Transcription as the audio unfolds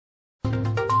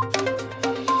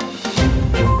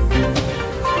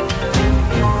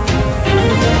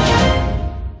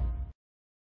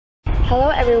Hello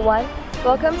everyone,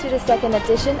 welcome to the second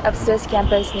edition of SWIS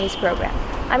Campus News Program.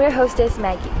 I'm your hostess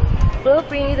Maggie. We'll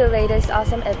bring you the latest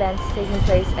awesome events taking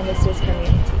place in the SWIS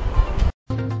community.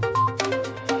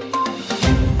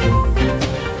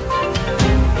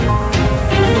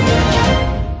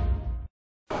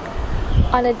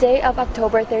 On the day of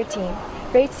October 13,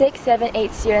 grade 6, 7,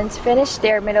 8 students finished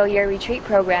their middle year retreat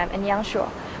program in Yangshuo,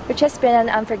 which has been an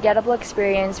unforgettable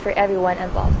experience for everyone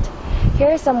involved. Here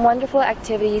are some wonderful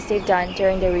activities they've done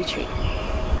during their retreat.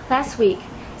 Last week,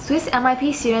 SWIS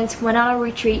MIP students went on a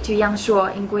retreat to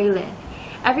Yangshuo in Guilin.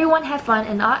 Everyone had fun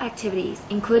in all activities,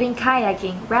 including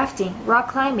kayaking, rafting, rock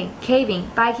climbing,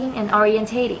 caving, biking, and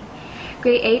orientating.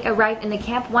 Grade 8 arrived in the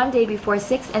camp one day before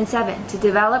 6 and 7 to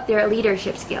develop their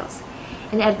leadership skills.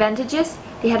 In advantages,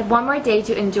 they had one more day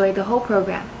to enjoy the whole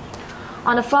program.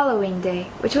 On the following day,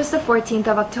 which was the 14th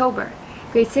of October,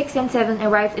 grade 6 and 7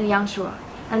 arrived in Yangshuo,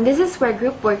 and this is where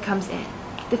group work comes in.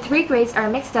 The three grades are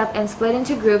mixed up and split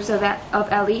into groups of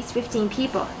at least 15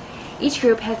 people. Each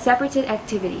group had separated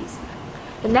activities.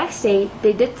 The next day,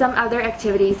 they did some other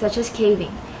activities such as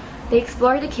caving. They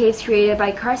explored the caves created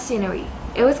by karst scenery.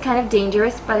 It was kind of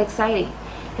dangerous but exciting.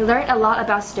 They learned a lot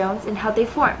about stones and how they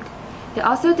formed. They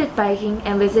also did biking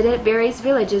and visited various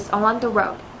villages along the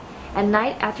road. At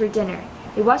night after dinner,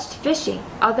 they watched fishing,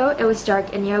 although it was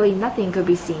dark and nearly nothing could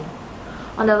be seen.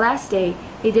 On the last day,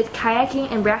 they did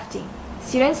kayaking and rafting.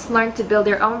 Students learned to build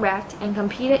their own raft and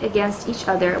competed against each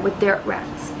other with their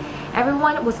rafts.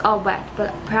 Everyone was all wet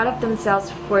but proud of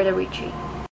themselves for the retreat.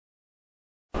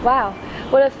 Wow,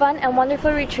 what a fun and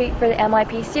wonderful retreat for the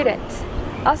MIP students.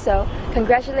 Also,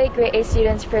 congratulate grade 8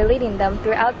 students for leading them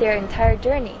throughout their entire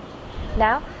journey.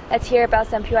 Now, let's hear about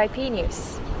some PYP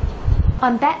news.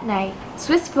 On bat night,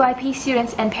 SWIS PYP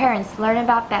students and parents learn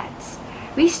about bats,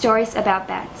 read stories about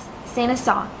bats, sang a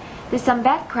song, did some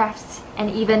bat crafts, and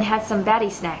even had some batty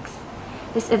snacks.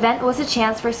 This event was a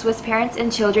chance for SWIS parents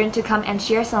and children to come and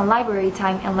share some library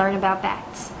time and learn about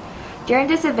bats. During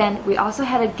this event, we also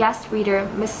had a guest reader,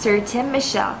 Mr. Tim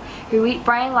Michel, who read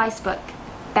Brian Lei's book,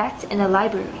 Bats in the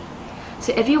Library.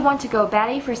 So if you want to go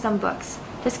batty for some books,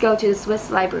 just go to the SWIS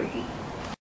library.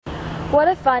 What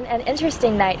a fun and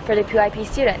interesting night for the PYP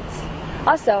students.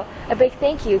 Also, a big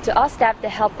thank you to all staff that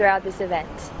helped throughout this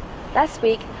event. Last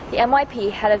week, the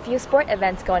MYP had a few sport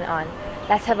events going on.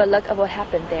 Let's have a look at what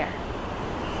happened there.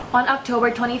 On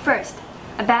October 21st,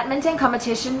 a badminton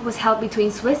competition was held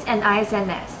between SWIS and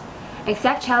ISNS.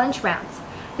 Except challenge rounds,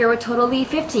 there were totally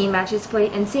 15 matches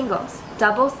played in singles,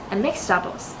 doubles, and mixed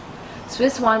doubles.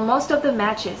 SWIS won most of the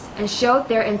matches and showed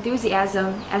their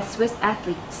enthusiasm as SWIS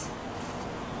athletes.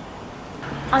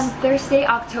 On Thursday,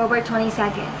 October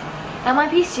 22nd,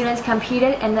 MIP students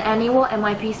competed in the annual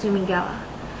MIP Swimming Gala,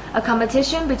 a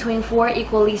competition between 4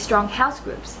 equally strong house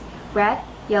groups, red,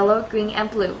 yellow, green, and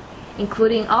blue,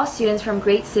 including all students from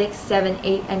grade 6, 7,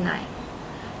 8, and 9.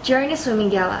 During the Swimming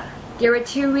Gala, there were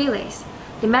 2 relays,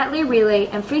 the medley relay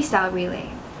and freestyle relay.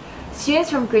 Students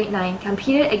from grade 9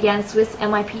 competed against SWIS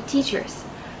MIP teachers.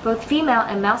 Both female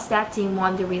and male staff team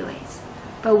won the relays.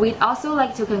 But we'd also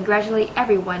like to congratulate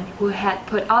everyone who had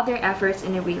put all their efforts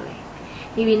in the relay.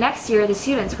 Maybe next year the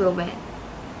students will win.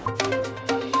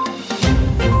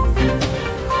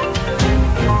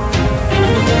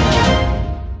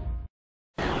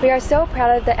 We are so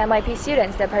proud of the MIP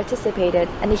students that participated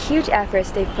and the huge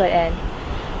efforts they've put in.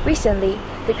 Recently,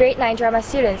 the grade 9 drama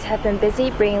students have been busy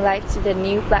bringing life to the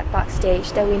new black box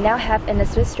stage that we now have in the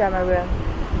SWIS drama room.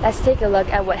 Let's take a look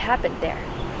at what happened there.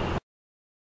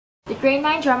 The grade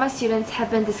 9 drama students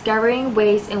have been discovering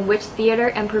ways in which theater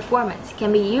and performance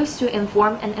can be used to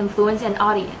inform and influence an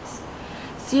audience.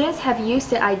 Students have used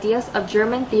the ideas of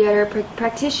German theater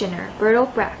practitioner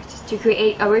Bertolt Brecht to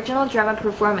create original drama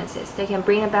performances that can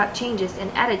bring about changes in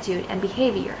attitude and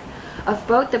behavior of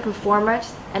both the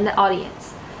performers and the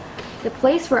audience. The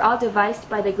plays were all devised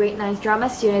by the grade 9 drama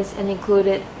students and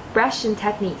included Brechtian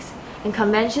techniques and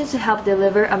conventions to help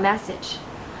deliver a message.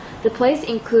 The plays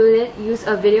included use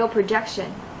of video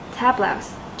projection,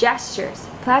 tableaus, gestures,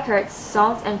 placards,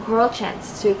 songs, and choral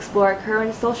chants to explore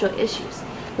current social issues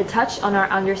that touch on our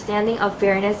understanding of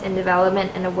fairness and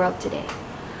development in the world today.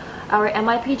 Our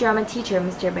MIP drama teacher,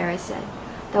 Mr. Barry, said,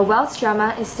 "The Welsh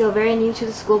drama is still very new to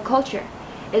the school culture.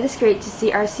 It is great to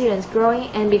see our students growing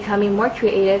and becoming more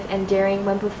creative and daring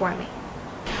when performing."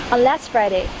 On last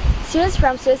Friday, students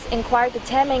from SWIS inquired the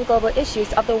 10 main global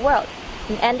issues of the world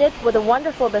and ended with a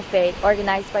wonderful buffet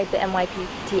organized by the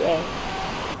MYPTA.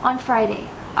 On Friday,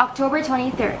 October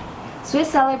 23rd,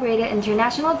 SWIS celebrated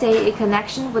International Day in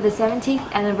connection with the 17th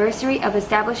anniversary of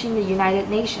establishing the United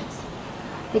Nations.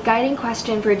 The guiding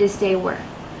question for this day were,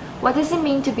 what does it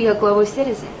mean to be a global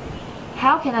citizen?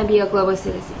 How can I be a global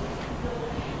citizen?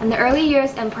 In the early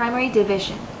years and primary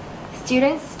division,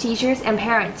 students, teachers, and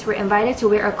parents were invited to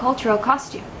wear a cultural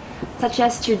costume, such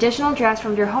as traditional dress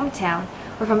from their hometown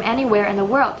or from anywhere in the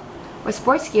world, or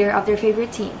sports gear of their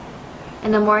favorite team.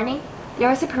 In the morning, there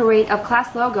was a parade of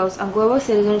class logos on global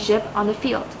citizenship on the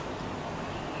field.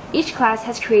 Each class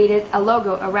has created a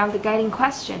logo around the guiding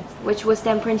question, which was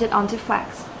then printed onto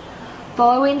flags.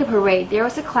 Following the parade, there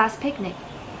was a class picnic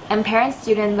and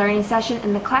parent-student learning session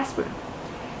in the classroom.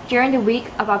 During the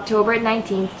week of October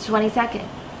 19th to 22nd,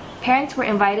 parents were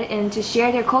invited in to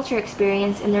share their culture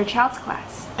experience in their child's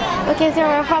class. Okay, so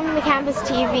we're from the Campus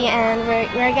TV and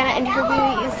we're going to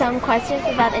interview you some questions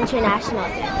about International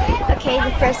Day. Okay,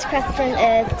 the first question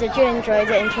is, did you enjoy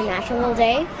the International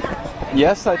Day?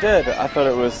 Yes, I did. I thought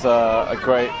it was a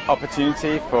great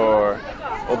opportunity for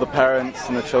all the parents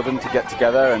and the children to get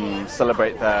together and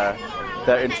celebrate their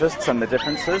interests and their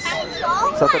differences.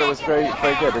 So I thought it was very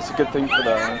good. It's a good thing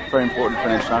very important for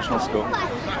an international school.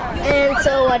 And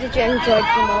so what did you enjoy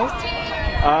the most?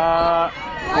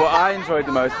 What I enjoyed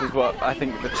the most was what I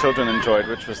think the children enjoyed,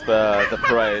 which was the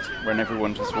parade when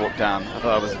everyone just walked down. I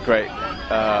thought it was a great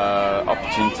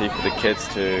opportunity for the kids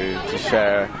to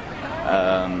share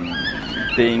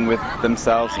being with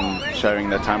themselves and sharing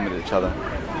their time with each other.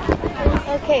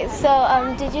 Okay,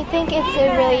 so did you think it's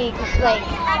a really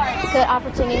good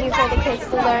opportunity for the kids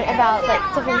to learn about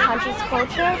different countries'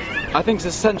 culture? I think it's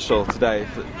essential today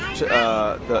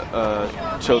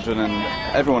that children and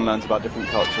everyone learns about different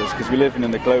cultures, because we live in a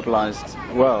globalized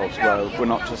world where we're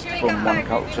not just from one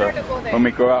culture. When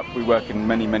we grow up, we work in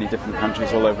many different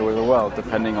countries all over the world,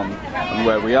 depending on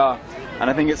where we are. And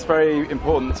I think it's very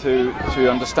important to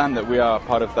understand that we are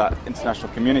part of that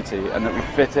international community and that we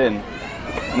fit in.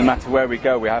 No matter where we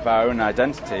go, we have our own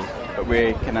identity, but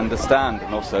we can understand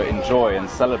and also enjoy and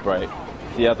celebrate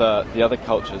the other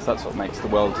cultures. That's what makes the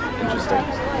world interesting.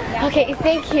 Okay,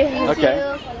 thank you.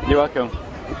 Okay, you're welcome.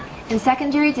 In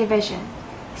secondary division,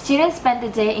 students spent the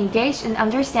day engaged in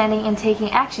understanding and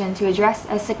taking action to address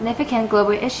a significant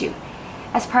global issue.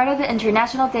 As part of the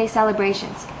International Day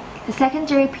celebrations, the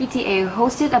secondary PTA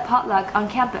hosted a potluck on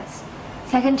campus.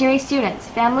 Secondary students,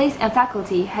 families, and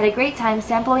faculty had a great time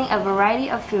sampling a variety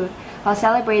of food while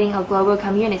celebrating a global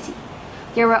community.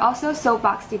 There were also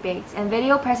soapbox debates and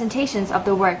video presentations of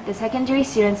the work the secondary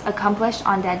students accomplished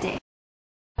on that day.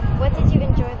 What did you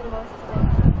enjoy the most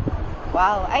today?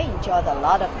 Wow, I enjoyed a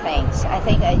lot of things. I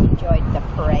think I enjoyed the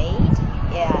parade.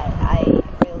 Yeah, I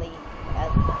really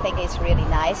think it's really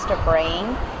nice to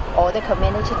bring all the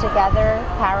community together,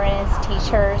 parents,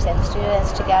 teachers, and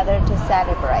students together to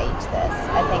celebrate this.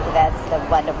 I think that's the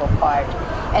wonderful part.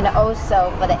 And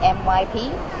also for the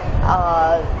MYP,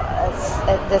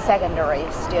 the secondary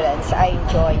students, I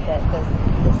enjoyed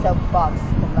the soapbox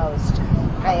the most.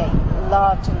 I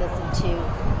love to listen to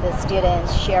the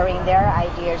students sharing their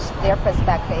ideas, their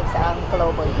perspectives on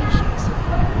global issues.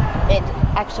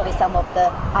 Actually, some of the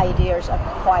ideas are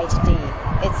quite deep.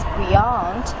 It's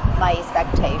beyond my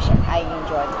expectation. I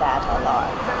enjoyed that a lot.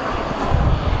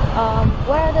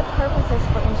 What are the purposes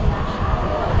for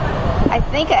International? I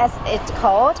think as it's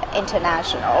called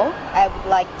International, I would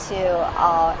like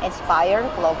to inspire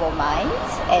global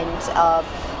minds,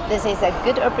 and this is a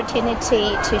good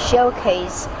opportunity to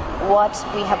showcase what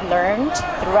we have learned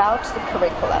throughout the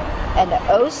curriculum, and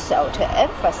also to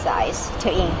emphasize, to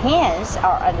enhance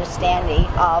our understanding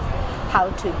of how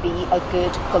to be a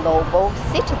good global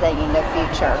citizen in the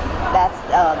future. That's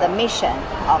the mission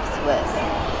of SWIS.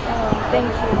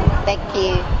 Thank you. Thank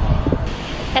you.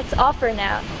 That's all for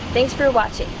now. Thanks for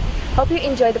watching. Hope you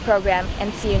enjoyed the program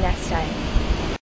and see you next time.